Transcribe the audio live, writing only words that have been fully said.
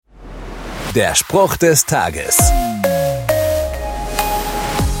Der Spruch des Tages.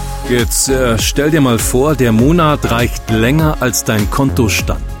 Jetzt stell dir mal vor, der Monat reicht länger als dein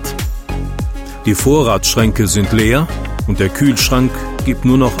Kontostand. Die Vorratsschränke sind leer und der Kühlschrank gibt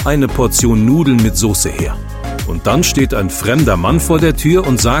nur noch eine Portion Nudeln mit Soße her. Und dann steht ein fremder Mann vor der Tür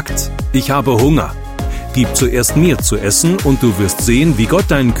und sagt: Ich habe Hunger. Gib zuerst mir zu essen und du wirst sehen, wie Gott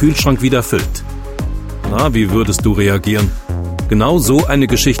deinen Kühlschrank wieder füllt. Na, wie würdest du reagieren? Genau so eine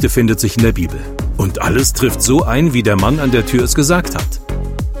Geschichte findet sich in der Bibel. Und alles trifft so ein, wie der Mann an der Tür es gesagt hat.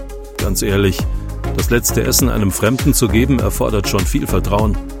 Ganz ehrlich, das letzte Essen einem Fremden zu geben, erfordert schon viel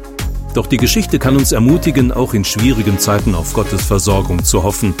Vertrauen. Doch die Geschichte kann uns ermutigen, auch in schwierigen Zeiten auf Gottes Versorgung zu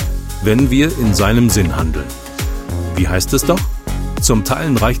hoffen, wenn wir in seinem Sinn handeln. Wie heißt es doch? Zum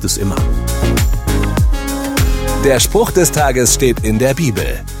Teilen reicht es immer. Der Spruch des Tages steht in der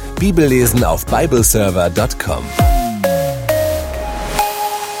Bibel. Bibellesen auf bibleserver.com.